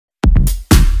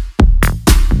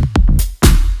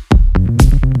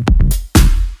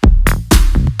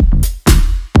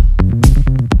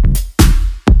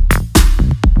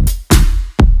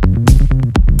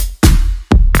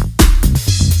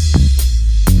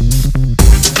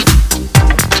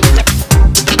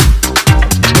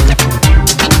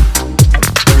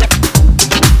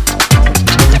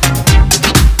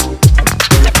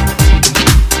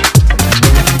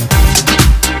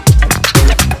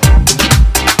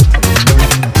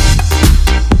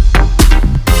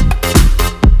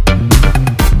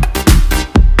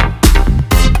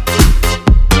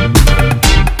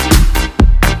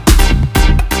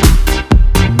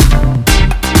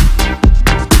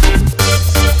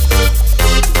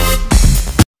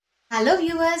Hello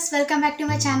viewers, welcome back to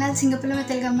my channel సింగపూర్లో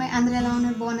తెలుగు అమ్మాయి. అందరూ ఎలా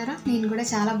ఉన్నారు? బాగున్నారా? నేను కూడా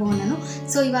చాలా బాగున్నాను.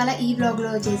 సో ఇవాళ ఈ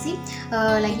బ్లాగ్లో వచ్చేసి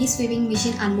ఈ స్విమ్మింగ్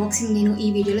మిషన్ అన్బాక్సింగ్ నేను ఈ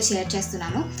వీడియోలో షేర్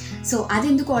చేస్తున్నాను. సో అది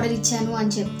ఎందుకు ఆర్డర్ ఇచ్చాను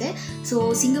అని చెప్తే, సో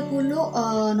సింగపూర్లో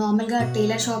నార్మల్గా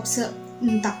టైలర్ షాప్స్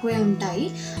తక్కువే ఉంటాయి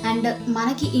అండ్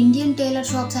మనకి ఇండియన్ టైలర్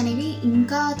షాప్స్ అనేవి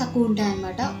ఇంకా తక్కువ ఉంటాయి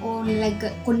అన్నమాట. లైక్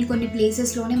కొన్ని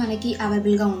ప్లేసెస్లోనే మనకి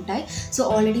అవైలబుల్గా ఉంటాయి. సో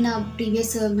ఆల్రెడీ నా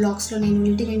ప్రీవియస్ బ్లాగ్స్లో నేను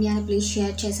లిటిల్ ఇండియా అనే ప్లేస్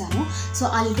షేర్ చేశాను. సో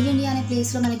ఆ లిటిల్ ఇండియా అనే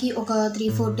ప్లేస్లో మనకి ఒక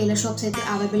 3-4 టైలర్ షాప్స్ అయితే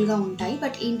అవైలబుల్గా ఉంటాయి.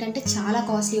 బట్ ఏంటంటే చాలా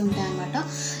కాస్ట్లీ ఉంటాయి అన్నమాట.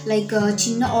 లైక్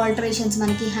చిన్న ఆల్టరేషన్స్,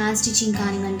 మనకి హ్యాండ్ స్టిచ్చింగ్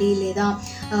కానివ్వండి, లేదా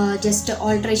జస్ట్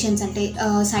ఆల్టరేషన్స్ అంటే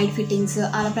సైడ్ ఫిట్టింగ్స్,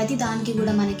 అలా ప్రతి దానికి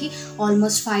కూడా మనకి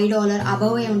ఆల్మోస్ట్ $5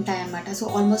 అబవే ఉంటాయి అన్నమాట. సో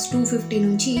ఆల్మోస్ట్ 250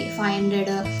 నుంచి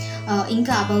 500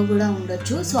 ఇంకా అబవ్ కూడా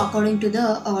ఉండొచ్చు. So according to the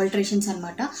alterations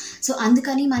అనమాట. సో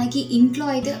అందుకని మనకి ఇంట్లో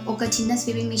అయితే ఒక చిన్న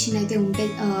స్విమ్మింగ్ మిషన్ అయితే ఉంటే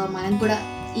మనం కూడా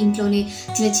ఇంట్లోనే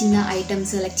చిన్న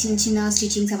ఐటమ్స్ లైక్ చిన్న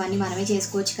స్టిచ్చింగ్స్ అవన్నీ మనమే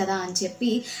చేసుకోవచ్చు కదా అని చెప్పి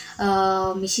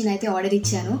మిషన్ అయితే ఆర్డర్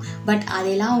ఇచ్చాను. బట్ అది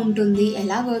ఎలా ఉంటుంది,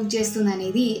 ఎలా వర్క్ చేస్తుంది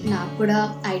అనేది నాకు కూడా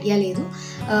ఐడియా లేదు.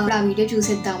 ఆ వీడియో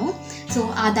చూసేద్దాము. సో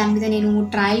దాని మీద నేను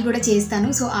ట్రయల్ కూడా చేస్తాను.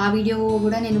 సో ఆ వీడియో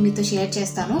కూడా నేను మీతో షేర్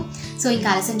చేస్తాను. సో ఇంకా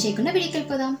ఆలస్యం చేయకుండా వీడియోకి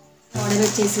వెళ్ళిపోదాం. ఆర్డర్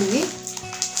వచ్చేసింది.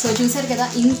 సో చూసారు కదా,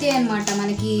 ఇంతే అనమాట.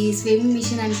 మనకి స్విమ్మింగ్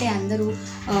మిషన్ అంటే అందరూ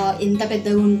ఎంత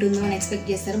పెద్దగా ఉంటుందో అని ఎక్స్పెక్ట్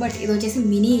చేస్తారు. బట్ ఇది వచ్చేసి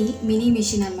మినీ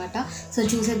మిషన్ అనమాట. సో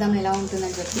చూసేద్దాం ఎలా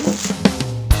ఉంటుందని చెప్పి.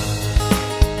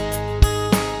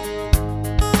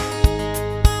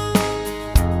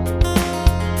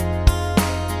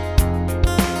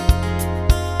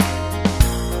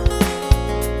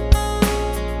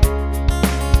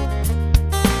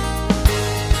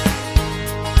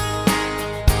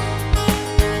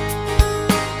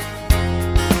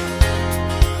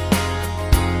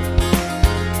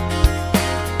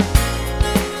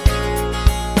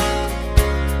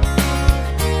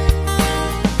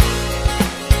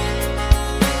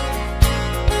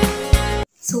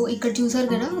 సో ఇక్కడ చూసారు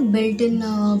కదా, built in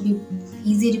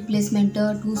easy replacement,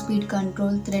 2 speed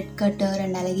control, thread cutter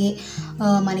and అలాగే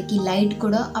మనకి లైట్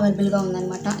కూడా అవైలబుల్గా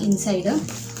ఉందన్నమాట ఇన్సైడ్.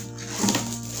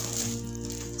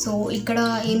 సో ఇక్కడ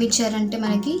ఏమి ఇచ్చారంటే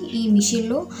మనకి ఈ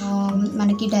మిషన్లో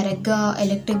మనకి డైరెక్ట్గా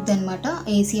ఎలక్ట్రిక్ అనమాట,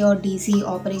 ఏసీ ఆర్ డీసీ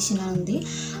ఆపరేషన్ అని ఉంది.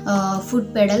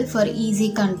 Foot pedal for easy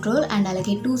control and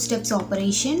అలాగే 2 steps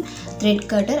operation, thread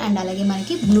cutter and అలాగే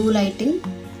మనకి blue lighting,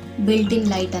 built in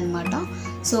light అనమాట.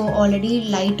 సో ఆల్రెడీ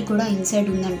లైట్ కూడా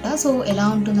ఇన్సైడ్ ఉందంట. సో ఎలా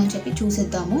ఉంటుందని చెప్పి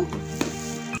చూసేద్దాము.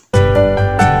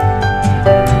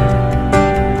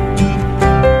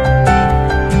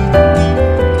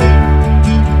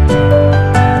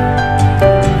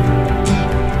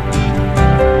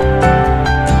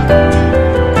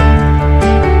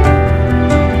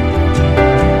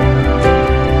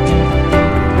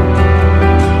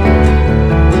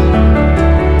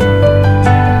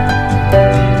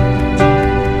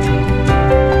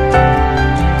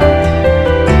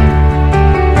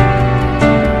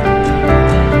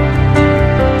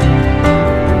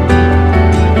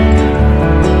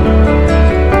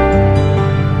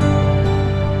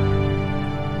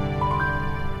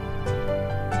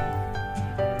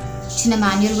 చిన్న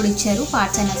మాన్యువల్ కూడా ఇచ్చారు,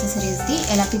 పార్ట్స్ అండ్ యాక్సెసరీస్ది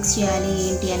ఎలా ఫిక్స్ చేయాలి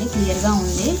ఏంటి అని క్లియర్గా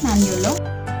ఉంది మాన్యువల్లో.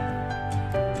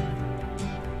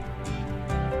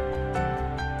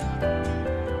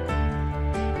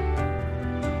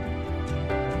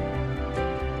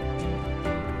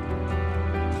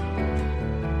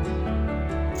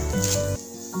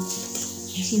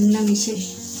 చిన్న మిషన్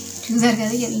చూసారు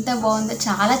కదా ఎంత బాగుందో,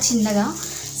 చాలా చిన్నగా.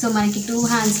 సో మనకి 2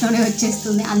 హ్యాండ్స్లోనే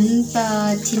వచ్చేస్తుంది, అంత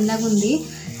చిన్నగా ఉంది.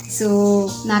 సో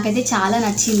నాకైతే చాలా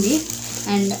నచ్చింది.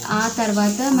 అండ్ ఆ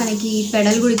తర్వాత మనకి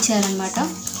పెడల్ కూడా ఇచ్చారనమాట.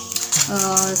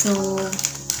 సో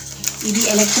ఇది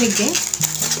ఎలక్ట్రిక్దే,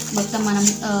 మొత్తం మనం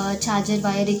ఛార్జర్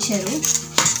వైర్ ఇచ్చారు.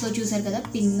 సో చూసారు కదా,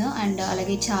 పిన్ అండ్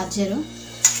అలాగే ఛార్జరు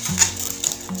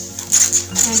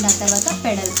అండ్ ఆ తర్వాత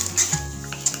పెడల్.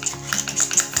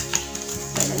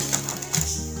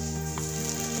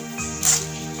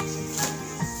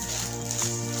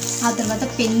 ఆ తర్వాత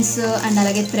పిన్స్ అండ్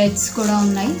అలాగే థ్రెడ్స్ కూడా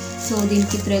ఉన్నాయి. సో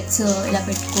దీనికి థ్రెడ్స్ ఇలా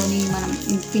పెట్టుకొని మనం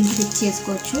పిన్స్ ఫిక్స్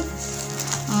చేసుకోవచ్చు.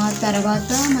 ఆ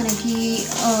తర్వాత మనకి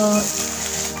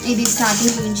ఇది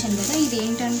స్టార్టింగ్ చూపించాను కదా, ఇది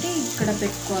ఏంటంటే ఇక్కడ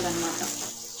పెట్టుకోవాలన్నమాట.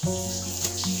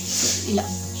 ఇలా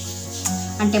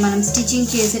అంటే మనం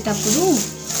స్టిచ్చింగ్ చేసేటప్పుడు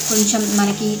కొంచెం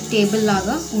మనకి టేబుల్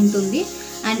లాగా ఉంటుంది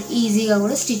అండ్ ఈజీగా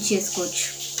కూడా స్టిచ్ చేసుకోవచ్చు.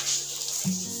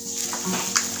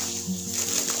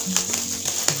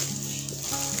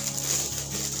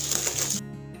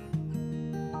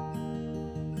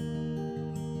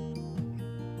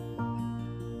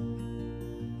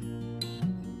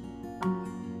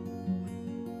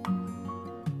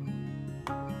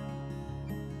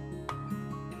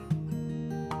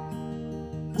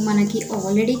 మనకి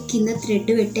ఆల్రెడీ కింద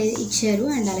థ్రెడ్ పెట్టే ఇచ్చారు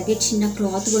అండ్ అలాగే చిన్న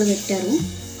క్లాత్ కూడా పెట్టారు.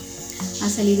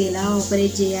 అసలు ఇది ఎలా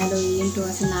ఆపరేట్ చేయాలో ఏంటో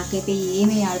అసలు నాకైతే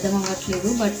ఏమీ అర్థం అవ్వట్లేదు.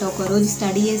 బట్ ఒకరోజు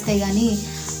స్టడీ చేస్తే కానీ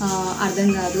అర్థం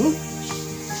కాదు.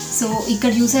 సో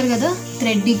ఇక్కడ చూసారు కదా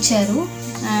థ్రెడ్ ఇచ్చారు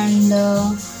అండ్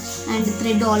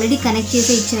థ్రెడ్ ఆల్రెడీ కనెక్ట్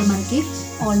చేసే ఇచ్చారు మనకి.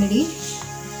 ఆల్రెడీ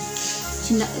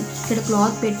చిన్న ఇక్కడ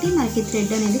క్లాత్ పెట్టి మనకి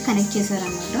థ్రెడ్ అనేది కనెక్ట్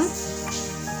చేశారనమాట.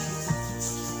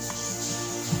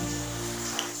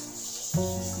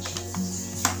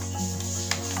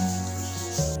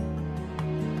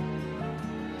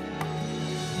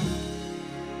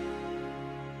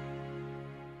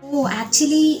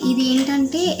 యాక్చువల్లీ ఇది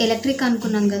ఏంటంటే ఎలక్ట్రిక్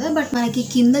అనుకున్నాం కదా, బట్ మనకి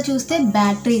కింద చూస్తే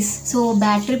బ్యాటరీస్. సో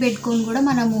బ్యాటరీ పెట్టుకొని కూడా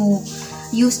మనము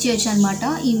యూస్ చేయొచ్చు అనమాట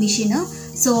ఈ మిషన్.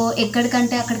 సో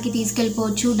ఎక్కడికంటే అక్కడికి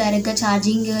తీసుకెళ్ళిపోవచ్చు. డైరెక్ట్గా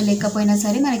ఛార్జింగ్ లేకపోయినా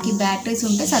సరే మనకి బ్యాటరీస్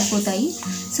ఉంటే సరిపోతాయి.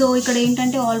 సో ఇక్కడ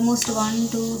ఏంటంటే ఆల్మోస్ట్ 1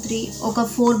 2 3 ఒక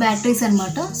 4 బ్యాటరీస్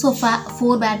అనమాట. సో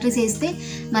 4 బ్యాటరీస్ వేస్తే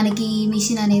మనకి ఈ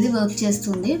మిషన్ అనేది వర్క్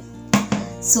చేస్తుంది.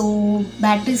 సో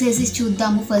బ్యాటరీస్ వేసి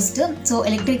చూద్దాము ఫస్ట్. సో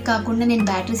ఎలక్ట్రిక్ కాకుండా నేను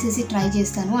బ్యాటరీస్ వేసి ట్రై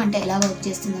చేస్తాను అంటే ఎలా వర్క్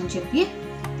చేస్తుందని చెప్పి.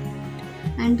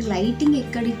 అండ్ లైటింగ్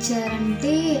ఎక్కడ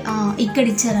ఇచ్చారంటే ఇక్కడ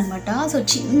ఇచ్చారనమాట. సో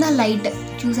చిన్న లైట్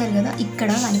చూసారు కదా, ఇక్కడ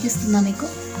కనిపిస్తుందా మీకు?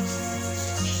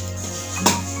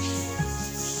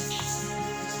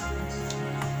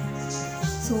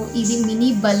 సో ఇది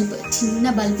మినీ బల్బ్, చిన్న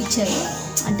బల్బ్ ఇచ్చారు.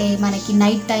 అంటే మనకి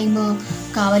నైట్ టైం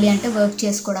కావాలి అంటే వర్క్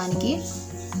చేసుకోవడానికి.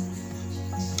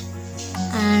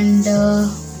 అండ్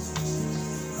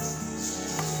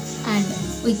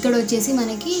ఇక్కడ వచ్చేసి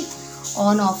మనకి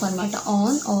ఆన్ ఆఫ్ అనమాట.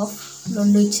 ఆన్ ఆఫ్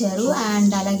 2 ఇచ్చారు.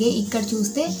 అండ్ అలాగే ఇక్కడ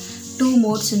చూస్తే 2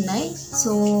 మోడ్స్ ఉన్నాయి.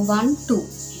 సో 1 2.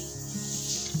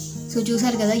 సో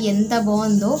చూసారు కదా ఎంత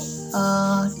బాగుందో.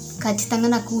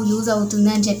 ఖచ్చితంగా నాకు యూజ్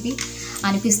అవుతుంది అని చెప్పి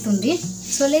అనిపిస్తుంది.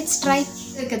 సో లెట్స్ ట్రై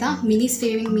కదా. మినీ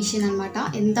స్విమ్మింగ్ మిషన్ అనమాట.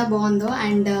 ఎంత బాగుందో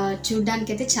అండ్ చూడ్డానికి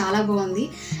అయితే చాలా బాగుంది.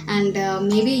 అండ్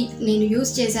మేబీ నేను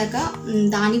యూజ్ చేశాక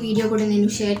దాని వీడియో కూడా నేను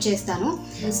షేర్ చేస్తాను.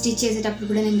 స్టిచ్ చేసేటప్పుడు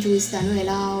కూడా నేను చూపిస్తాను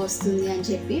ఎలా వస్తుంది అని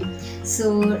చెప్పి. సో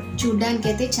చూడ్డానికి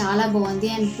అయితే చాలా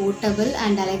బాగుంది అండ్ పోర్టబుల్.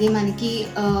 అండ్ అలాగే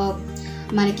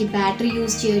మనకి బ్యాటరీ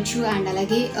యూజ్ చేయొచ్చు. అండ్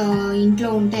అలాగే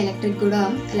ఇంట్లో ఉంటే ఎలక్ట్రిక్ కూడా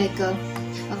లైక్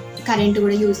కరెంట్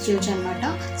కూడా యూజ్ చేయొచ్చు అనమాట.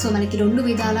 సో మనకి 2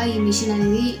 విధాల ఈ మిషన్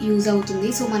అనేది యూజ్ అవుతుంది.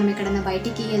 సో మనం ఎక్కడైనా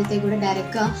బయటికి వెళ్తే కూడా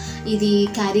డైరెక్ట్గా ఇది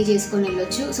క్యారీ చేసుకొని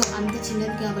వెళ్ళొచ్చు. సో అంత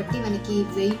చిన్నది కాబట్టి మనకి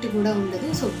వెయిట్ కూడా ఉండదు.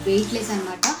 సో వెయిట్లెస్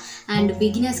అనమాట. అండ్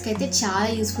బిగినర్స్కి అయితే చాలా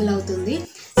యూస్ఫుల్ అవుతుంది.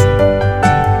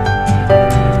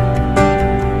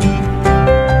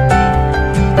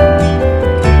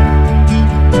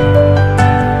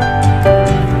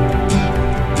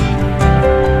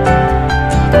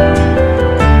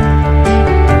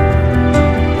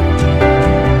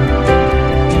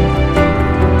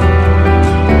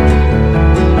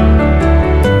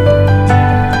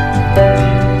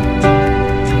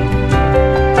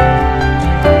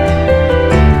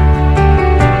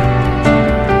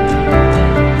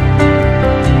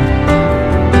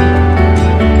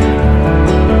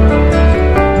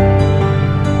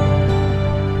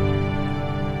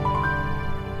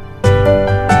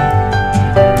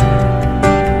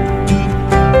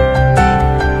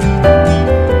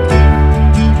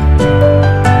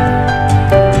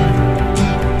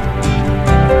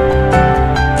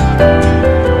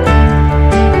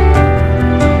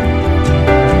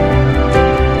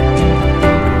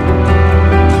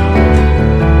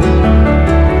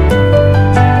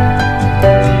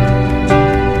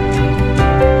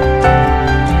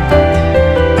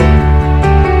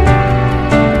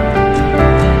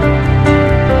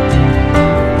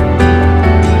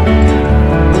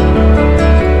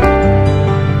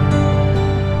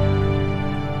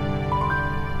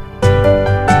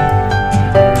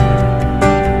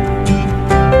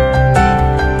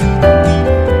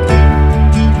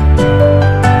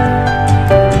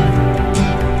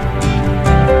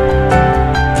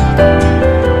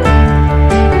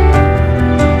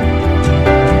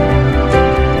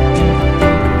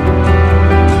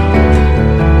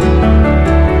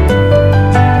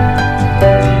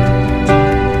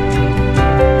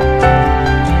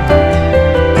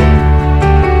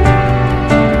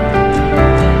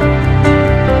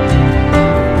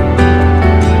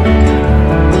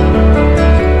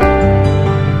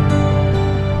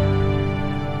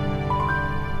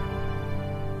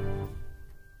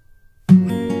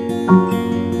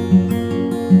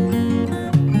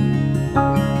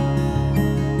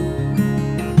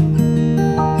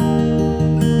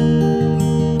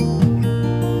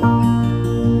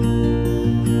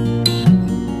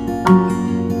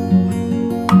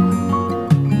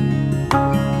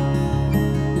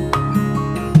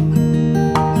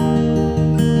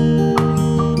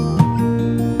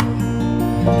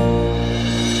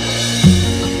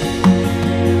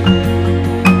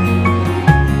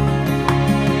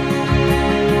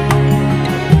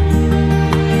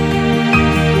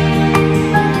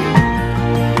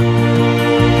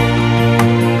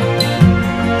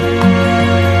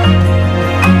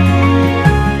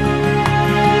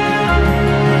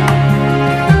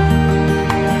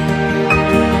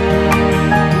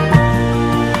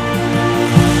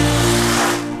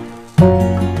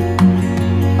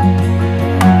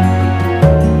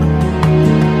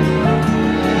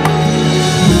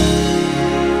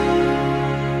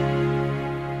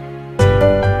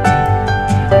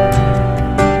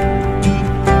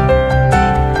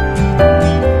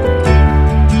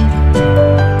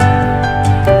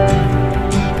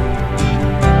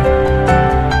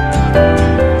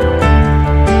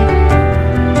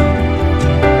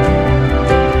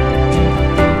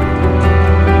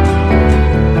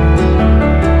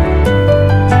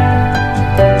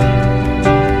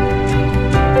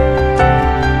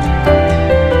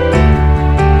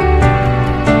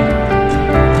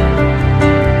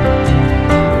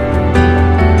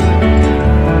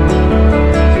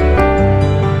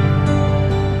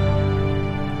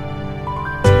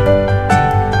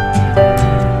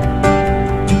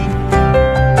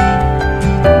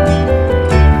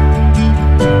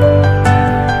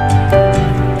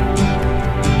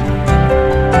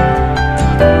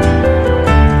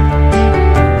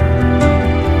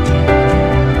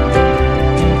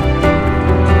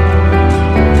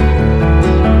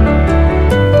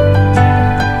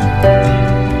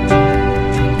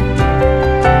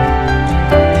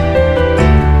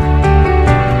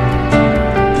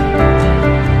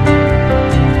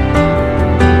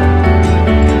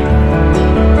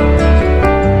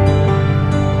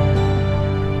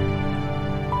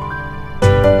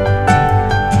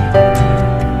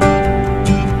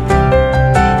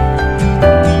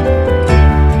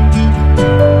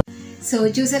 సో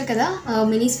చూసారు కదా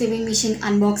mini swimming machine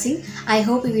unboxing. I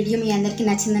hope ఈ వీడియో మీ అందరికీ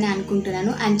నచ్చిందని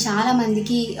అనుకుంటున్నాను. అండ్ చాలా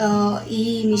మందికి ఈ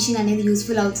మిషన్ అనేది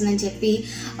యూస్ఫుల్ అవుతుందని చెప్పి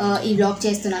ఈ బ్లాగ్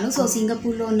చేస్తున్నాను. సో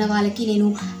సింగపూర్లో ఉన్న వాళ్ళకి నేను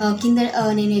కింద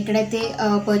నేను ఎక్కడైతే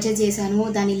పర్చేస్ చేశానో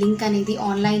దాని లింక్ అనేది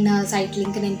ఆన్లైన్ సైట్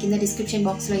లింక్ నేను కింద డిస్క్రిప్షన్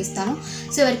బాక్స్లో ఇస్తాను.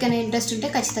 సో ఎవరికైనా ఇంట్రెస్ట్ ఉంటే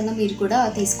ఖచ్చితంగా మీరు కూడా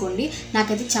తీసుకోండి.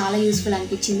 నాకైతే చాలా యూస్ఫుల్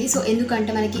అనిపించింది. సో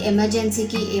ఎందుకంటే మనకి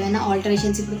ఎమర్జెన్సీకి ఏమైనా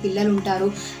ఆల్టరేషన్స్, ఇప్పుడు పిల్లలు ఉంటారు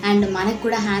అండ్ మనకు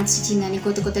కూడా హ్యాండ్ స్టిచ్చింగ్ అని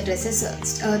కొత్త కొత్త డ్రెస్సెస్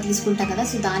తీసుకుంటాం కదా.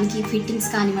 సో దానికి ఫిట్టింగ్స్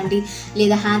కానివ్వండి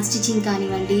లేదా హ్యాండ్ స్టిచ్చింగ్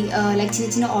కానివ్వండి, లైక్ చిన్న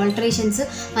చిన్న ఆల్టరేషన్స్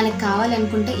మనకు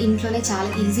కావాలనుకుంటే ఇంట్లోనే చాలా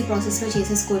ఈజీ ప్రాసెస్లో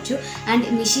చేసేసుకోవచ్చు. అండ్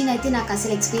మిషన్ అయితే నాకు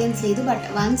అసలు ఎక్స్పీరియన్స్ లేదు, బట్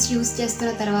వన్స్ యూస్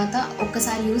చేస్తున్న తర్వాత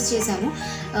ఒక్కసారి యూస్ చేశాను.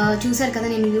 చూసారు కదా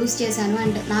నేను యూస్ చేశాను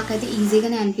అండ్ నాకైతే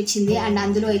ఈజీగానే అనిపించింది. అండ్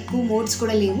అందులో ఎక్కువ మోడ్స్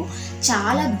కూడా లేవు,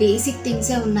 చాలా బేసిక్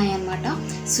థింగ్సే ఉన్నాయన్నమాట.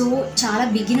 సో చాలా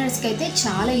బిగినర్స్కి అయితే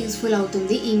చాలా యూస్ఫుల్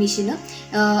అవుతుంది ఈ మిషన్.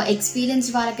 ఎక్స్పీరియన్స్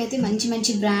వాళ్ళకైతే మంచి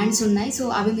మంచి బ్రాండ్స్ ఉన్నాయి, సో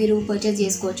అవి మీరు పర్చేస్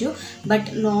చేసుకోవచ్చు. బట్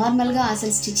నార్మల్గా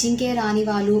అసలు స్టిచ్చింగ్కే రాని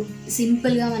వాళ్ళు,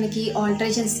 సింపుల్గా మనకి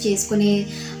ఆల్టరేషన్స్ చేసుకునే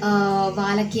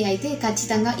వాళ్ళకి అయితే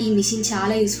ఖచ్చితంగా ఈ మిషన్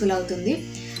చాలా యూస్ఫుల్ అవుతుంది.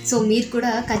 సో మీరు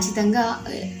కూడా ఖచ్చితంగా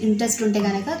ఇంట్రెస్ట్ ఉంటే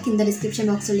కనుక కింద డిస్క్రిప్షన్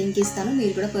బాక్స్లో లింక్ ఇస్తాను,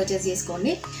 మీరు కూడా పర్చేస్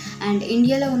చేసుకోండి. అండ్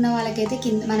ఇండియాలో ఉన్న వాళ్ళకైతే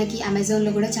కింద మనకి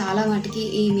అమెజాన్లో కూడా చాలా వాటికి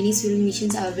ఈ మినీ స్విమ్మింగ్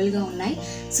మిషన్స్ అవైలబుల్గా ఉన్నాయి.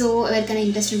 సో ఎవరికైనా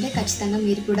ఇంట్రెస్ట్ ఉంటే ఖచ్చితంగా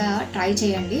మీరు కూడా ట్రై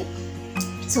చేయండి.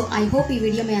 సో ఐ హోప్ ఈ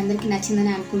వీడియో మీ అందరికీ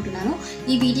నచ్చిందని అనుకుంటున్నాను.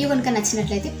 ఈ వీడియో కనుక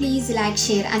నచ్చినట్లయితే please like,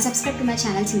 share and subscribe to my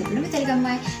channel Singapore Telugu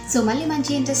అమ్మాయి. సో మళ్ళీ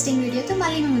మంచి ఇంట్రెస్టింగ్ వీడియోతో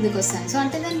మళ్ళీ మీ ముందుకు వస్తాను. సో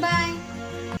అంటే దెన్ బాయ్.